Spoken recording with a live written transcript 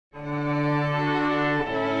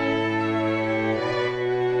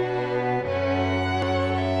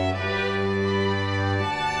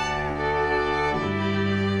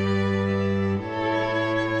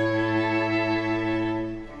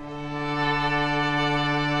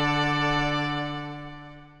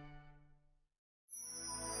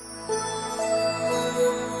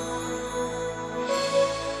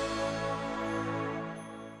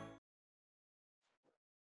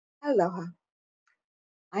Aloha,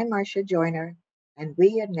 I'm Marsha Joyner, and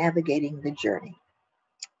we are navigating the journey.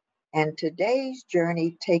 And today's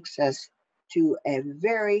journey takes us to a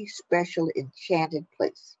very special, enchanted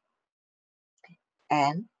place.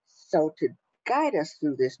 And so, to guide us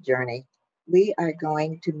through this journey, we are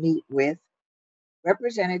going to meet with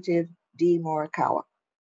Representative Dee Morikawa,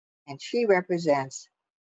 and she represents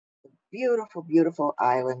the beautiful, beautiful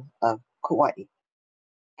island of Kauai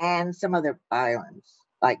and some other islands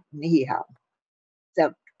like Niihau.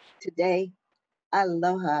 So, today,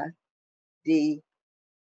 aloha, Dee.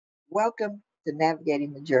 Welcome to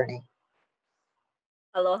Navigating the Journey.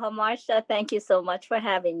 Aloha, Marsha. Thank you so much for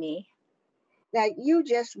having me. Now, you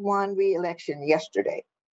just won re-election yesterday.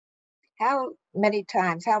 How many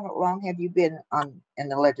times, how long have you been in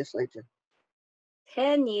the legislature?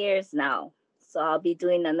 10 years now. So I'll be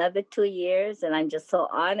doing another 2 years, and I'm just so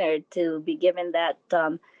honored to be given that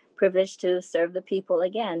privilege to serve the people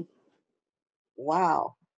again.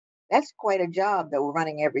 Wow. That's quite a job that we're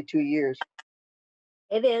running every 2 years.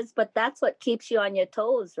 It is, but that's what keeps you on your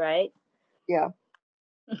toes, right? Yeah.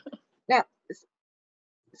 Now,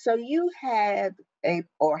 so you had a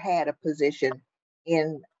position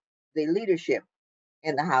in the leadership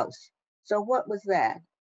in the House. So what was that?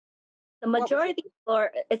 The majority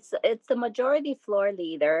floor, it's the majority floor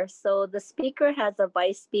leader. So the speaker has a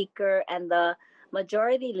vice speaker and the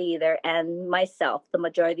majority leader and myself, the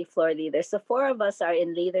majority floor leader. So four of us are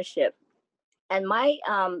in leadership. And my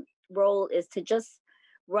role is to just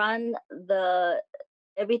run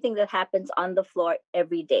everything that happens on the floor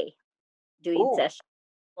every day during Oh, session,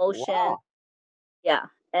 motion, wow. yeah,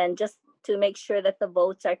 and just to make sure that the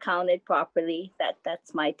votes are counted properly.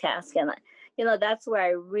 That's my task, and that's where I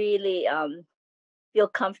really feel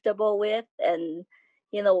comfortable with. And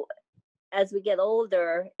you know, as we get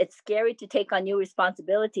older, it's scary to take on new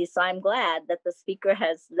responsibilities. So I'm glad that the speaker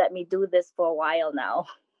has let me do this for a while now.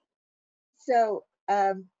 So,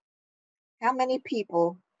 how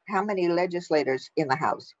many legislators in the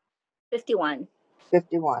House? 51.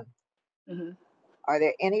 51. Mm-hmm. Are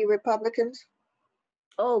there any Republicans?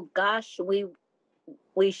 Oh gosh, we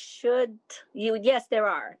should yes, there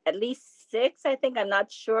are at least six, I think. I'm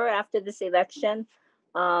not sure after this election.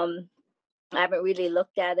 I haven't really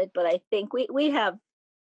looked at it, but I think we have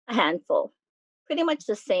a handful. Pretty much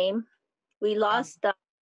the same. We lost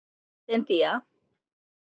Cynthia,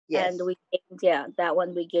 and Yes. we gained, yeah, that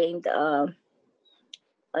one we gained a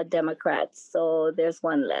Democrat. So there's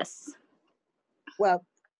one less. Well,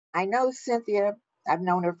 I know Cynthia. I've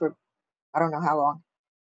known her for I don't know how long,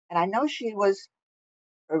 and I know she was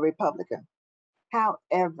a Republican.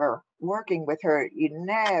 However, working with her, you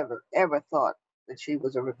never ever thought that she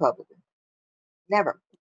was a Republican. Never.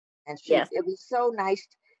 And Yes. it was so nice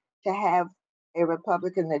to have a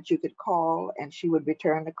Republican that you could call, and she would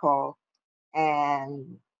return the call.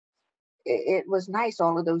 And it was nice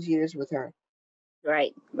all of those years with her.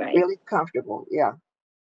 Right. Really comfortable, yeah.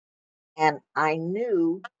 And I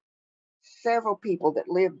knew several people that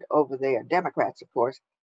lived over there, Democrats, of course,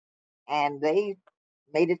 and they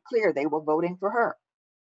made it clear they were voting for her.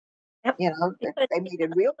 Yep. You know, they made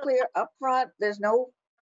it real clear up front. There's no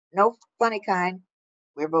funny kind.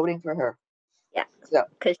 We're voting for her. Yeah, So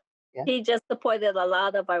because yeah, he just supported a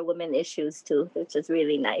lot of our women issues too, which is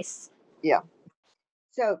really nice. yeah.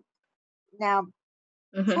 So now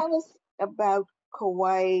Mm-hmm. tell us about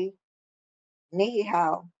Kauai,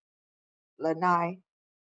 Niihau, Lanai,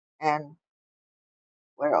 and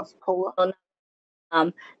where else? Koa,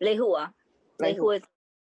 Lehua. Lehu. Lehua is,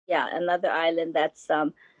 yeah, another island that's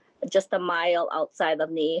just a mile outside of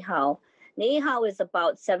Niihau. Niihau is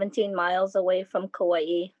about 17 miles away from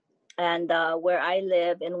Kauai. And where I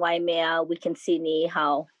live in Waimea, we can see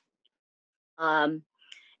Niihau.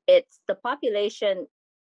 It's the population,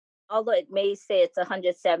 although it may say it's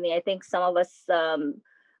 170, I think some of us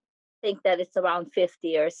think that it's around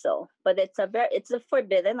 50 or so. But it's a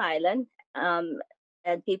forbidden island,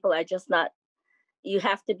 and people are just not. You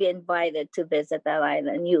have to be invited to visit that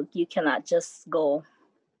island. You cannot just go.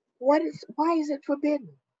 Why is it forbidden?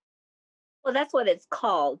 Well, that's what it's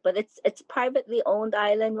called, but it's privately owned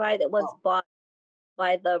island, right? It was Oh, bought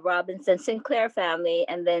by the Robinson Sinclair family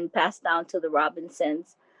and then passed down to the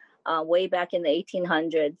Robinsons way back in the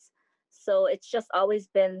 1800s. So it's just always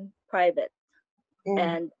been private. mm,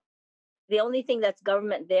 And the only thing that's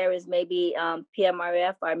government there is maybe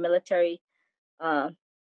PMRF, our military uh,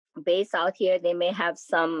 base out here. They may have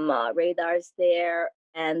some radars there,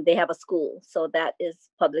 and they have a school. So that is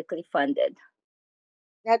publicly funded.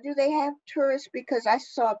 now, do they have tourists? Because I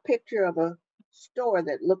saw a picture of a store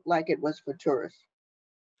that looked like it was for tourists.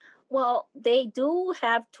 Well, they do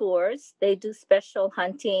have tours. They do special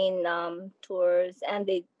hunting tours, and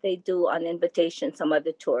they do on invitation some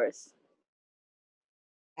other tours.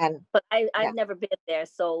 And But yeah, I've never been there,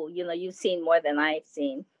 so you've seen more than I've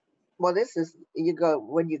seen. well, this is you go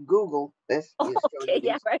when you Google this, Oh, you show you okay,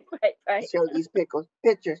 yeah, these right.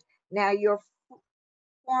 pictures. Now, your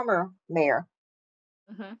former mayor,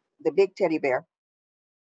 Hmm. the big teddy bear,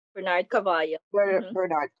 Bernard Carvalho. Hmm.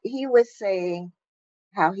 Bernard, he was saying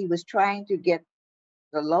how he was trying to get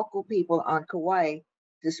the local people on Kauai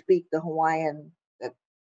to speak the Hawaiian,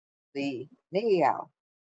 the Niiau,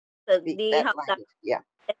 speak The that how language. Yeah.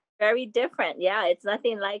 very different. Yeah, it's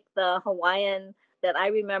nothing like the Hawaiian that I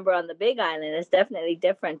remember on the Big Island. It's definitely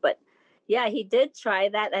different. But yeah, he did try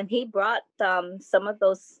that, and he brought some of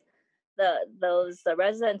those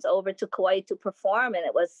residents over to Kauai to perform, and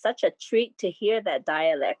it was such a treat to hear that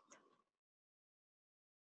dialect.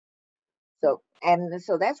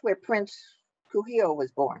 So that's where Prince Kuhio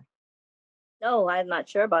was born. No, I'm not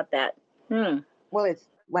sure about that. Hmm. Well, it's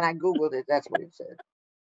when I Googled it, that's what it said.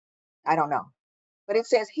 I don't know. But it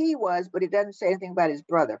says he was, but it doesn't say anything about his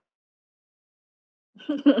brother.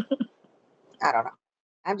 I don't know.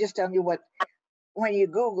 I'm just telling you what when you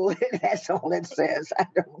Google it, that's all it says. I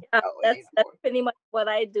don't Yeah, know that's anymore. pretty much what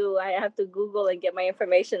I do. I have to Google and get my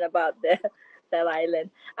information about that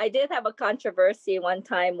island. I did have a controversy one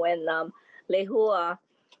time when Lehua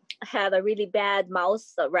had a really bad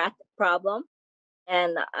mouse rat problem,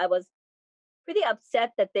 and I was pretty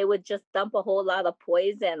upset that they would just dump a whole lot of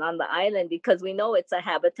poison on the island because we know it's a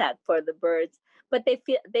habitat for the birds. But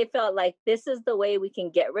they felt like this is the way we can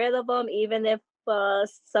get rid of them, even if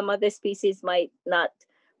some other species might not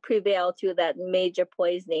prevail through that major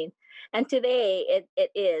poisoning. And today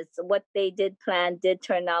it is what they did plan did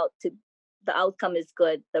turn out to the outcome is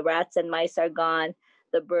good. The rats and mice are gone.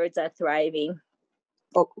 The birds are thriving.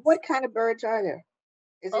 Oh, what kind of birds are there?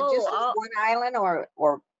 Is it Oh, just this one island or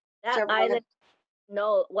that several other island.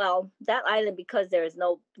 No, well, that island because there is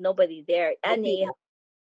nobody there. no And people?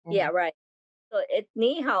 yeah, Hmm. right. So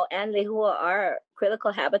Nihao and Lehua are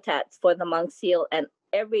critical habitats for the monk seal and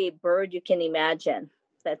every bird you can imagine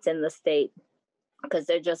that's in the state because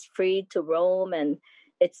they're just free to roam and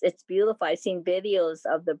it's beautiful. I've seen videos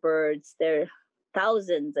of the birds. There are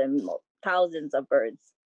thousands and thousands of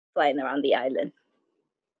birds flying around the island.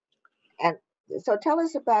 And so tell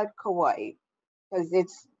us about Kauai, because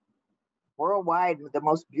it's worldwide the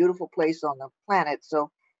most beautiful place on the planet.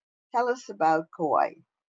 So tell us about Kauai.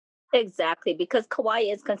 Exactly, because Kauai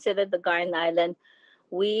is considered the Garden Island.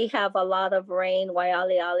 We have a lot of rain.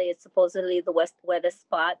 Waialeale is supposedly the wettest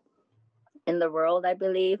spot in the world, I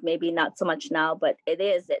believe. Maybe not so much now, but it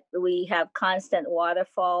is. We have constant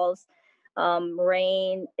waterfalls,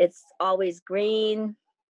 rain. It's always green.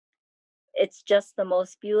 It's just the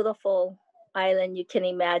most beautiful island you can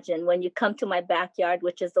imagine. When you come to my backyard,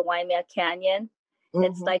 which is the Waimea Canyon,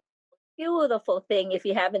 it's Hmm. like a beautiful thing. If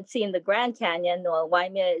you haven't seen the Grand Canyon, well,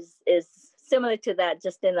 Waimea is similar to that,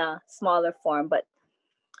 just in a smaller form. But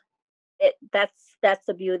that's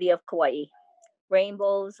the beauty of Kauai: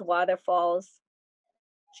 rainbows, waterfalls,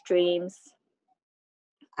 streams.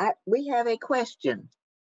 We have a question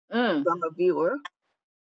Mm. from a viewer.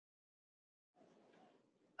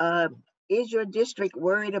 Uh, is your district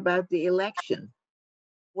worried about the election?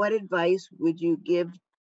 What advice would you give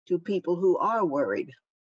to people who are worried?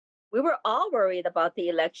 We were all worried about the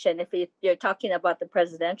election. If you're talking about the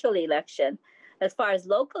presidential election, as far as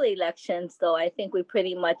local elections, though, I think we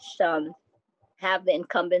pretty much have the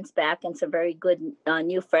incumbents back and some very good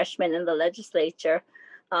new freshmen in the legislature.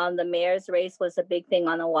 The mayor's race was a big thing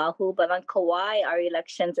on Oahu, but on Kauai, our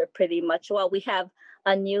elections are pretty much well. We have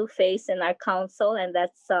a new face in our council, and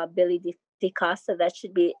that's Billy DeCosta. That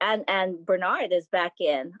should be and Bernard is back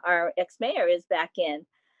in. Our ex mayor is back in.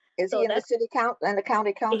 Is he So in the that's city council and the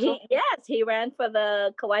county council? he ran for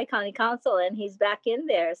the Kauai County Council and he's back in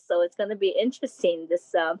there. So it's going to be interesting.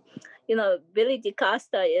 This, Billy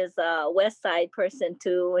DeCosta is a West Side person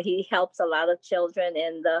too. He helps a lot of children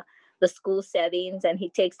in the school settings and he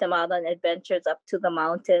takes them out on adventures up to the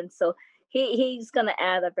mountains. So he's going to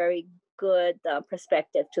add a very good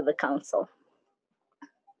perspective to the council.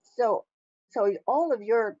 So, so all of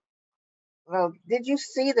your well, did you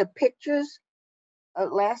see the pictures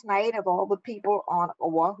last night of all the people on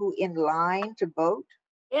Oahu in line to vote?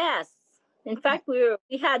 Yes. In fact, we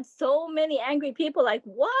had so many angry people like,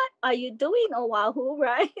 what are you doing, Oahu,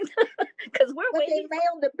 right? Because we're But they waiting for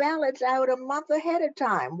mailed the ballots out a month ahead of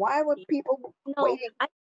time. Why were people no, waiting?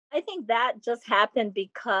 I think that just happened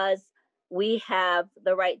because we have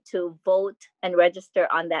the right to vote and register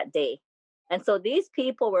on that day. And so these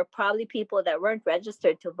people were probably people that weren't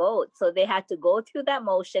registered to vote. So they had to go through that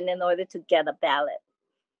motion in order to get a ballot.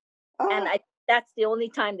 And Oh, that's the only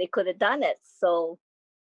time they could have done it. So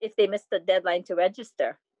if they missed the deadline to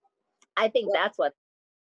register, I think well, that's what.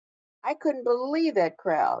 I couldn't believe that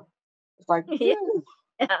crowd. It's like, Yeah. phew,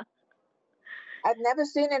 Yeah. I've never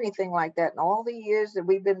seen anything like that in all the years that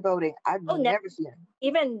we've been voting. I've Oh, no. never seen it.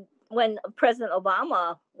 Even when President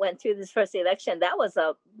Obama went through this first election, that was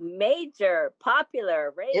a major popular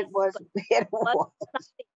It race, was, but it was was.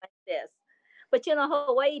 nothing like this. But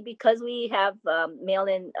Hawaii, because we have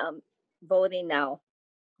mail-in voting now,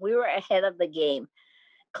 we were ahead of the game.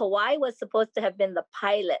 Kauai was supposed to have been the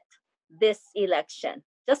pilot this election,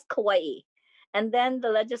 just Kauai. And then the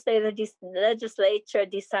legislature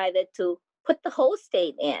decided to put the whole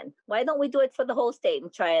state in. Why don't we do it for the whole state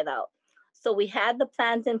and try it out? So we had the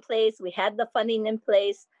plans in place, we had the funding in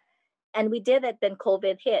place, and we did it. Then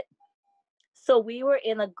COVID hit. So we were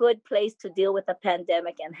in a good place to deal with the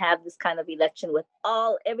pandemic and have this kind of election with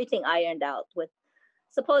everything ironed out with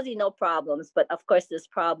supposedly no problems. But of course, this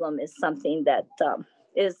problem is something that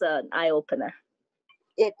is an eye opener.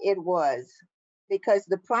 It was because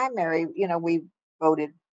the primary, we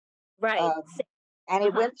voted, Right. um, and it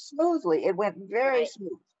Uh-huh. went smoothly. It went very Right.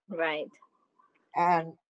 smooth. Right.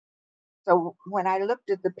 And so when I looked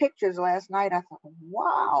at the pictures last night, I thought,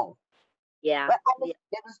 wow. Yeah. But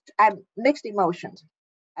Yeah. I mixed emotions.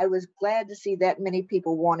 I was glad to see that many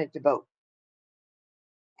people wanted to vote,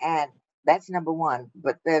 and that's number one.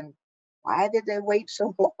 But then, why did they wait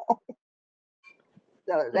so long?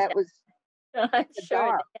 So that was I'm after sure.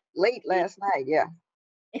 dark, late last night. Yeah,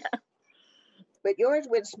 Yeah. but yours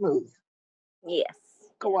went smooth. Yes.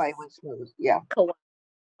 Kauai Yes. went smooth. Yeah. Kauai.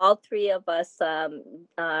 All three of us,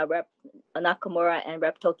 Rep Nakamura and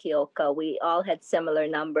Rep Tokioka, we all had similar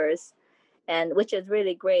numbers, and which is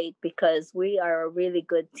really great because we are a really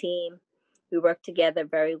good team. We work together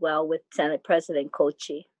very well with Senate President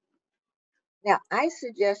Kochi. Now I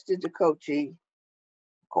suggested to Kochi,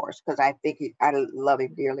 of course, because I love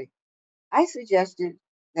him dearly. I suggested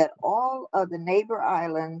that all of the neighbor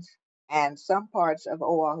islands and some parts of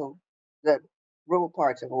Oahu, the rural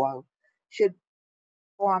parts of Oahu, should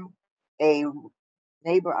form a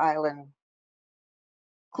neighbor island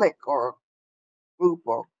clique or group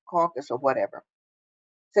or caucus or whatever,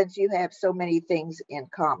 since you have so many things in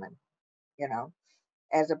common, you know,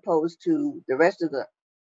 as opposed to the rest of the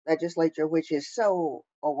legislature, which is so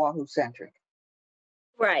Oahu centric.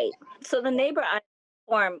 Right. So the neighbor islands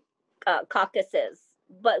form caucuses,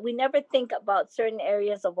 but we never think about certain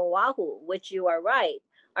areas of Oahu, which you are right,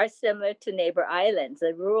 are similar to neighbor islands,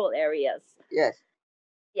 the rural areas. Yes.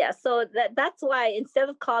 Yeah, so that's why instead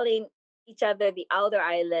of calling each other the outer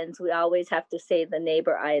islands, we always have to say the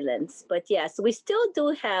neighbor islands. But yes, we still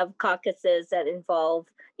do have caucuses that involve,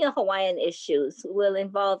 Hawaiian issues. Will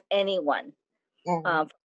involve anyone Hmm. from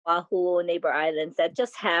Oahu, neighbor islands that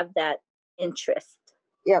just have that interest.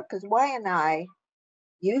 Yeah, because Waianae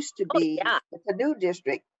used to Oh be yeah, the canoe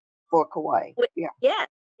district for Kauai. Yeah. yes,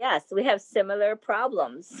 yes, we have similar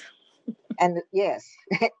problems. And yes,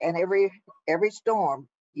 and every storm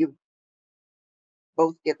you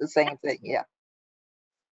both get the same thing. Yeah.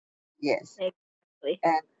 Yes. Exactly.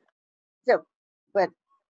 And so, but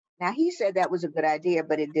now he said that was a good idea,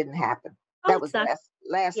 but it didn't happen. Oh, That was it's not.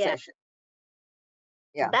 last Yeah, session.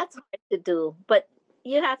 Yeah. that's hard to do, but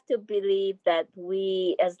you have to believe that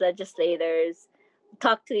we as legislators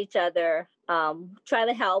talk to each other, try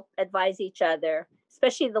to help advise each other,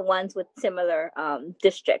 especially the ones with similar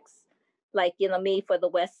districts. Like, me for the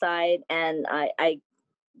West Side, and I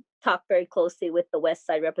talk very closely with the West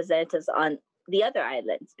Side representatives on the other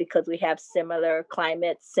islands because we have similar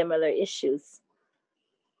climates, similar issues.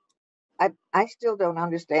 I still don't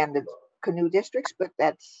understand the canoe districts, but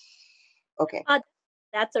that's okay. Uh,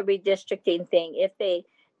 that's a redistricting thing. If they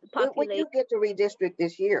We populate, do get to redistrict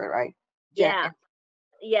this year, right? yeah,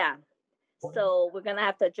 yeah. So we're gonna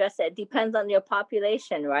have to address it. It depends on your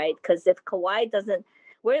population, right? Because if Kauai doesn't,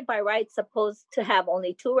 we're by right supposed to have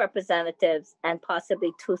only two representatives and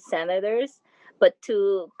possibly two senators, but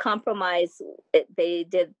to compromise, they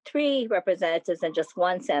did three representatives and just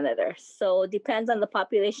one senator. So it depends on the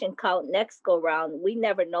population count next go round. We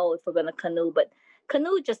never know if we're gonna canoe, but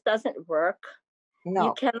canoe just doesn't work. You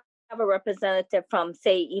No. cannot have a representative from,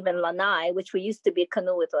 say, even Lanai, which we used to be a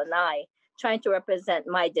canoe with Lanai, trying to represent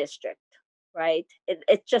my district, right?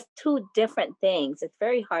 It's just two different things. It's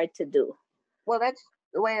very hard to do. Well, that's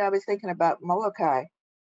the way I was thinking about Molokai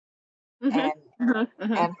Mm-hmm. and Mm-hmm.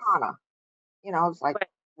 Mm-hmm. Hana. It's like, Right.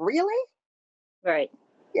 really? Right.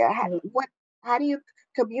 Yeah. Mhm. How do you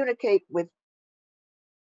communicate with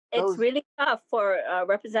It's really tough for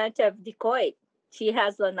Representative Decoit. She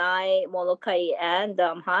has Lanai, Molokai, and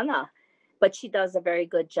Hana, but she does a very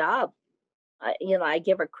good job. I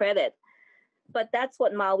give her credit. But that's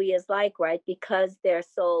what Maui is like, right? Because they're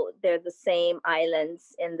the same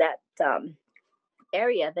islands in that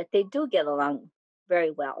area, that they do get along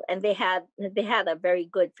very well. And they had a very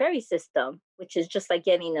good ferry system, which is just like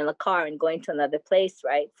getting in a car and going to another place,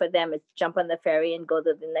 right? For them, it's jump on the ferry and go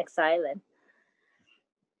to the next island.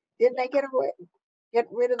 Didn't they get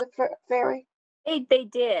rid of the ferry?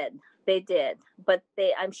 They did, but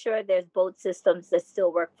I'm sure there's boat systems that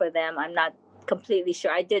still work for them. I'm not completely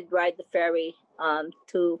sure. I did ride the ferry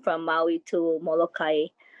to from Maui to Molokai.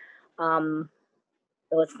 um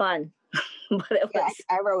it was fun. But it Yeah, was,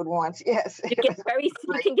 I rode once. Yes, you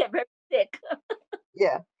can get very sick.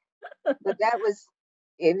 yeah, but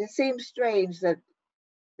it seems strange that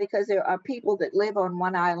because there are people that live on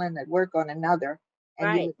one island that work on another, and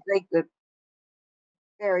you Right. would think that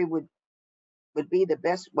ferry would be the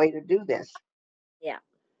best way to do this. Yeah,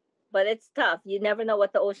 but it's tough. You never know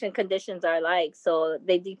what the ocean conditions are like, so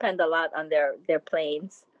they depend a lot on their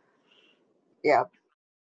planes. Yeah.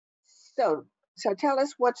 So, so tell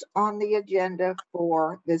us what's on the agenda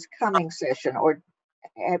for this coming session, or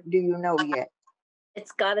do you know yet?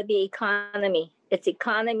 It's got to be economy. It's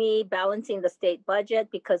economy, balancing the state budget,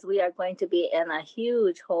 because we are going to be in a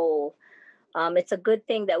huge hole. It's a good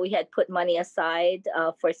thing that we had put money aside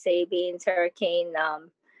for savings, hurricane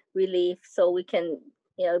relief, so we can,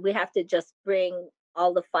 we have to just bring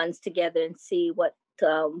all the funds together and see what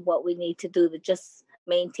we need to do to just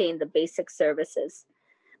maintain the basic services.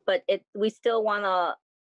 But we still want to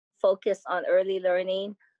focus on early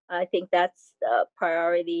learning. I think that's the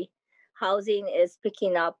priority. Housing is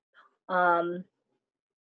picking up um,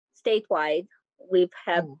 statewide. We've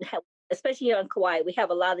especially here on Kauai, we have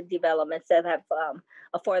a lot of developments that have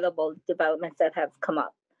affordable developments that have come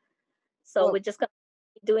up. So Well, we're just going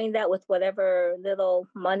to be doing that with whatever little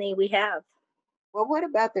money we have. well, what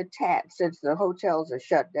about the TAT since the hotels are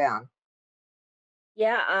shut down?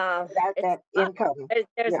 Yeah, Without it's that income,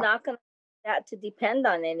 there's yeah, not going to be that to depend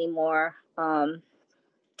on anymore.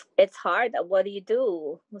 It's hard. What do you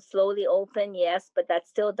do? Slowly open, yes, but that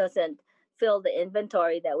still doesn't fill the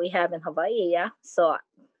inventory that we have in Hawaii. Yeah, so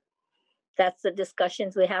that's the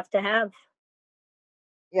discussions we have to have.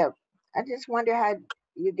 yeah. I just wonder how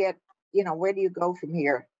you get, where do you go from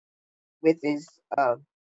here with this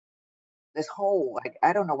whole, like,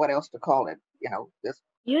 I don't know what else to call it, this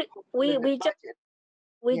You with the we just budget.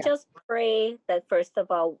 we Yeah. just pray that first of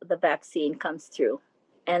all the vaccine comes through,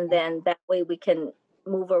 and Mm. then that way we can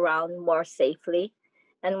move around more safely.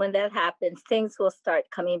 And when that happens, things will start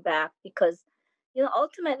coming back, because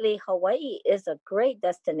ultimately Hawaii is a great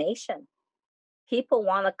destination. People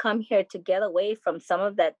want to come here to get away from some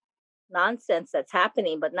of that nonsense that's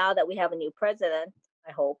happening. But now that we have a new president,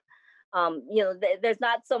 I hope, there's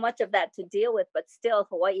not so much of that to deal with. But still,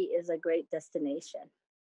 Hawaii is a great destination.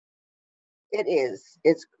 It is.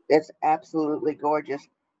 It's absolutely gorgeous.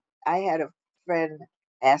 I had a friend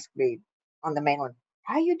ask me on the mainland,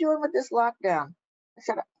 "How you doing with this lockdown?" I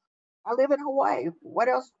said, "I live in Hawaii. What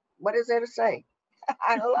else? What is there to say?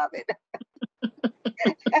 I love it.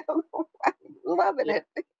 I'm loving Yeah.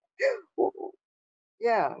 it."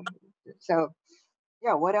 Yeah. So,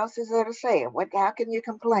 yeah. What else is there to say? What? How can you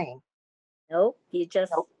complain? Nope. You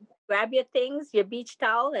just Nope. grab your things, your beach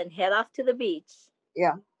towel, and head off to the beach.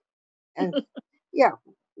 Yeah. And yeah.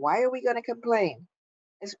 Why are we going to complain?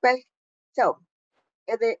 Especially. So,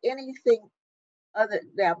 is there anything other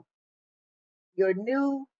now? Your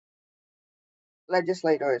new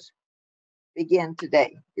legislators begin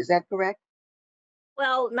today. Is that correct?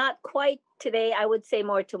 Well, not quite today. I would say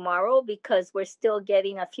more tomorrow, because we're still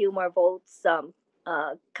getting a few more votes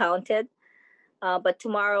counted. But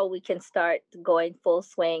tomorrow we can start going full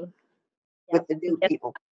swing. With Yep. the new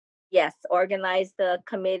people? Yes, organize the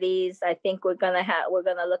committees. I think we're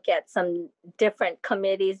gonna look at some different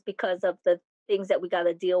committees because of the things that we got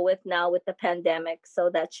to deal with now with the pandemic. So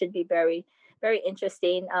that should be very, very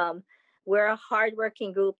interesting. We're a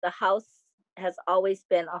hardworking group. The House has always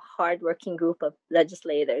been a hardworking group of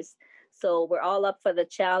legislators. So we're all up for the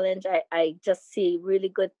challenge. I just see really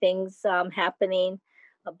good things happening.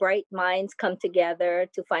 Bright minds come together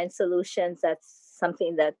to find solutions. That's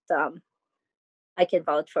something that I can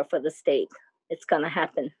vouch for the state. It's going to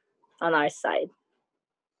happen on our side.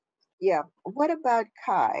 Yeah. What about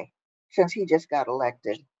Kai, since he just got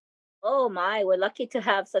elected? Oh my, we're lucky to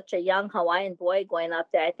have such a young Hawaiian boy going up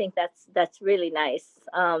there. I think that's really nice.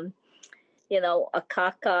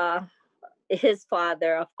 Akaka his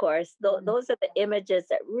father, of course. Those are the images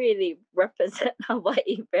that really represent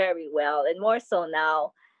Hawaii very well, and more so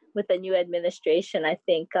now with the new administration. I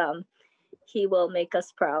think he will make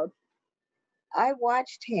us proud. I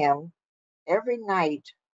watched him every night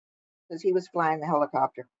because he was flying the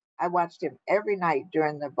helicopter. I watched him every night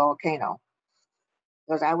during the volcano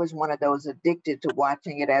because I was one of those addicted to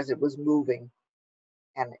watching it as it was moving.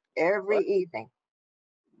 And every evening,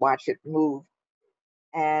 watch it move.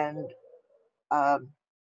 And um,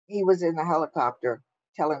 he was in the helicopter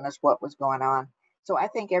telling us what was going on. So I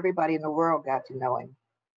think everybody in the world got to know him.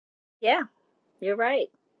 Yeah, you're right.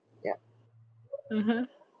 Yeah. Hmm.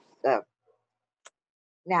 So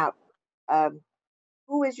now, um,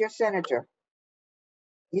 who is your senator?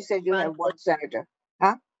 You said you Ron have one Kochi, senator,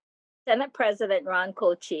 huh? Senate President Ron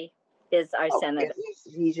Kochi is our Oh, senator.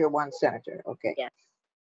 he's your one senator. Okay. Yeah, yeah.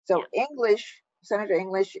 So English, Senator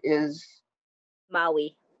English is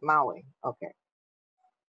Maui. Maui. Okay.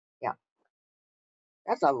 Yeah.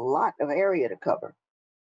 That's a lot of area to cover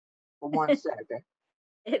for one senator.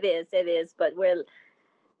 It is. But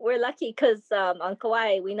we're lucky because on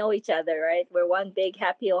Kauai we know each other, right? We're one big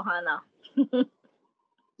happy ohana.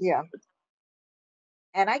 Yeah.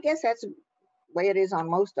 And I guess that's the way it is on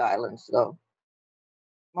most islands, though.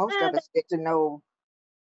 Most of Ah, us get to know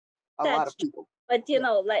a lot that's of true. people. But Yeah.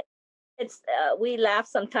 like it's we laugh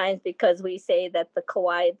sometimes because we say that the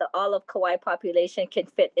all of Kauai population can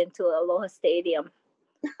fit into Aloha Stadium.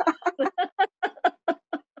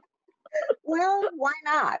 Well, why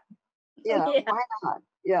not? Yeah, Yeah. why not?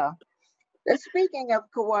 Yeah. Speaking of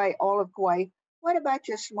Kauai, all of Kauai, what about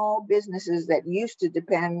your small businesses that used to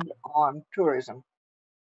depend on tourism?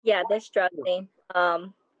 Yeah, they're struggling.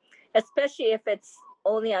 Especially if it's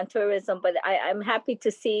only on tourism. But I'm happy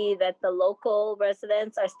to see that the local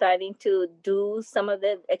residents are starting to do some of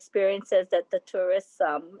the experiences that the tourists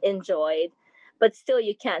enjoyed. But still,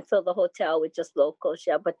 you can't fill the hotel with just locals.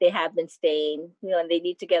 Yeah, but they have been staying. And they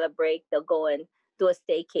need to get a break. They'll go and do a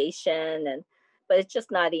staycation, but it's just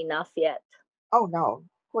not enough yet. Oh, no,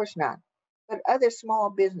 of course not. But other small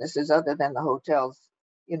businesses other than the hotels,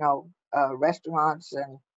 restaurants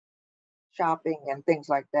and shopping and things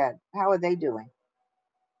like that, how are they doing?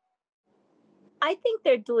 I think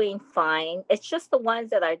they're doing fine. It's just the ones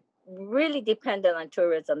that are really dependent on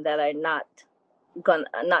tourism that are not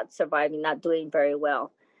surviving, not doing very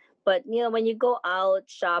well. But when you go out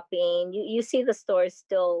shopping, you see the stores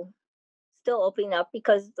still opening up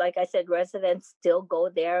because, like I said, residents still go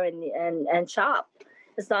there and shop.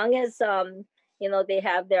 As long as they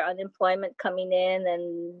have their unemployment coming in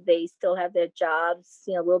and they still have their jobs,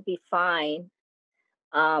 we'll be fine.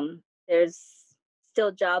 There's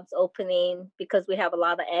still jobs opening because we have a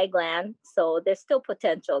lot of ag land, so there's still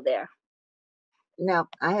potential there. Now,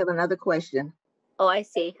 I have another question. Oh, I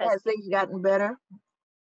see. Has things gotten better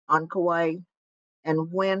on Kauai,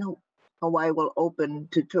 and when Hawaii will open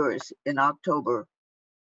to tourists in October?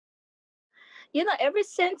 Ever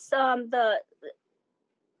since the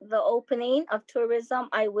opening of tourism,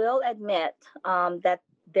 I will admit that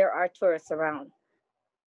there are tourists around.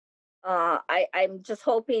 I'm just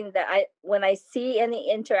hoping that when I see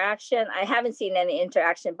any interaction, I haven't seen any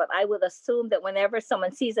interaction, but I would assume that whenever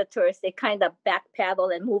someone sees a tourist, they kind of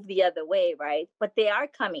backpedal and move the other way, right? But they are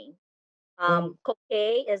coming. Mm.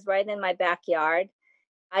 Koke is right in my backyard.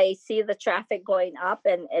 I see the traffic going up,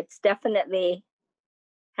 and it's definitely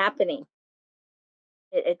happening.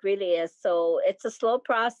 It really is. So it's a slow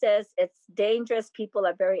process. It's dangerous. People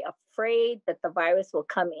are very afraid that the virus will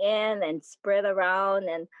come in and spread around.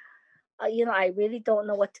 And, I really don't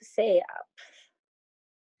know what to say.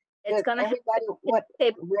 It's Good. going to Everybody, have what,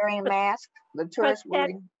 to wearing masks? The tourists protect.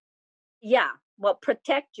 wearing? Yeah. Well,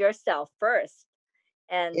 protect yourself first.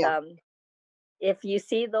 And Yeah. if you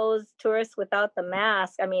see those tourists without the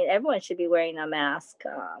mask, I mean, everyone should be wearing a mask.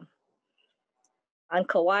 On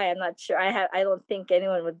Kauai, I'm not sure. I don't think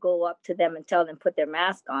anyone would go up to them and tell them put their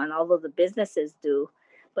mask on, although the businesses do.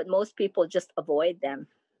 But most people just avoid them.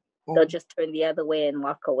 They'll Mm. just turn the other way and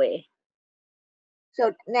walk away.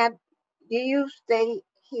 So now, do you stay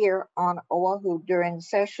here on Oahu during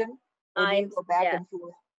session, or do you I'm go back Yeah. and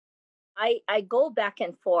forth? I go back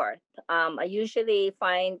and forth. I usually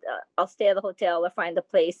find I'll stay at the hotel or find a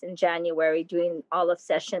place in January during all of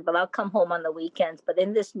session, but I'll come home on the weekends. But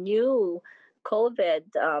in this new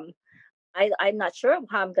COVID, I'm not sure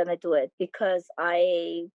how I'm gonna do it because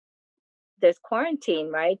there's quarantine,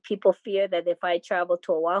 right? People fear that if I travel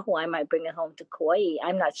to Oahu, I might bring it home to Kauai.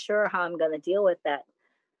 I'm not sure how I'm going to deal with that.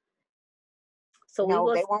 So we No,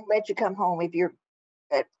 will. they won't let you come home if you're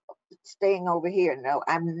uh, staying over here. No,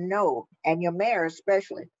 I'm no, and your mayor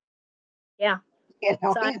especially. Yeah.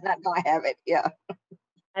 So He's not going to have it. Yeah.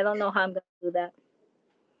 I don't know how I'm going to do that.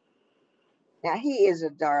 Now, he is a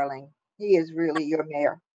darling. He is really your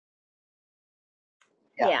mayor.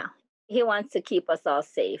 Yeah. Yeah. He wants to keep us all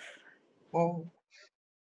safe. Mhm.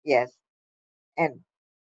 Yes. And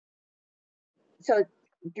so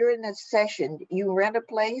during this session, you rent a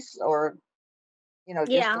place or,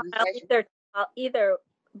 just Yeah, for the session? I'll either,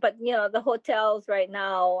 but the hotels right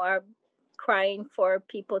now are crying for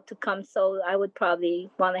people to come, so I would probably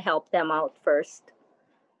want to help them out first.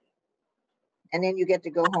 And then you get to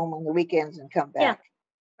go home on the weekends and come Yeah, back.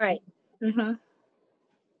 right. Mm-hmm.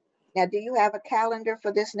 Now, do you have a calendar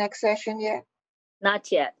for this next session yet?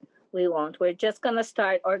 Not yet. We won't. We're just going to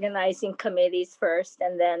start organizing committees first,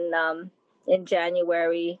 and then in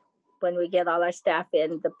January, when we get all our staff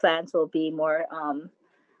in, the plans will be more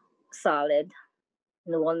solid,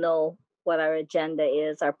 and we'll know what our agenda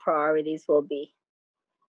is, our priorities will be.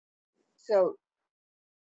 So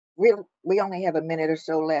we only have a minute or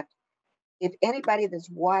so left. If anybody that's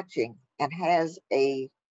watching and has a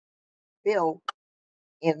bill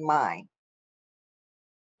in mind,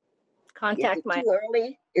 is Contact it my too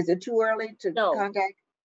early? Is it too early to No, contact?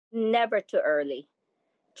 never too early.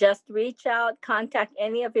 Just reach out, contact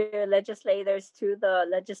any of your legislators through the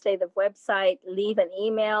legislative website, leave an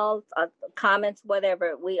email, comments,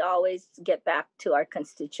 whatever. We always get back to our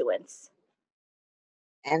constituents.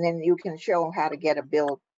 And then you can show them how to get a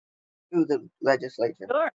bill through the legislature.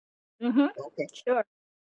 Sure. Mm-hmm. Okay. Sure.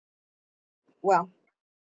 Well,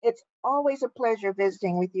 it's always a pleasure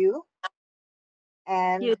visiting with you.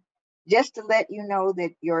 And You just to let you know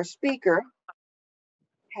that your speaker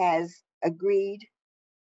has agreed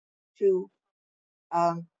to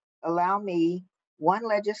um, allow me one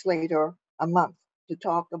legislator a month to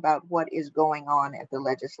talk about what is going on at the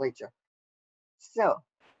legislature. So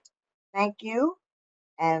thank you.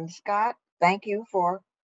 And Scott, thank you for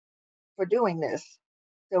doing this.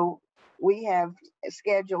 So we have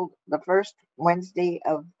scheduled the first Wednesday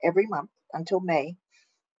of every month until May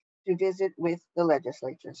to visit with the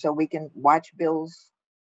legislature so we can watch bills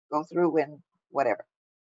go through and whatever.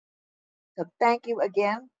 So thank you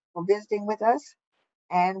again for visiting with us,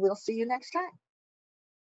 and we'll see you next time.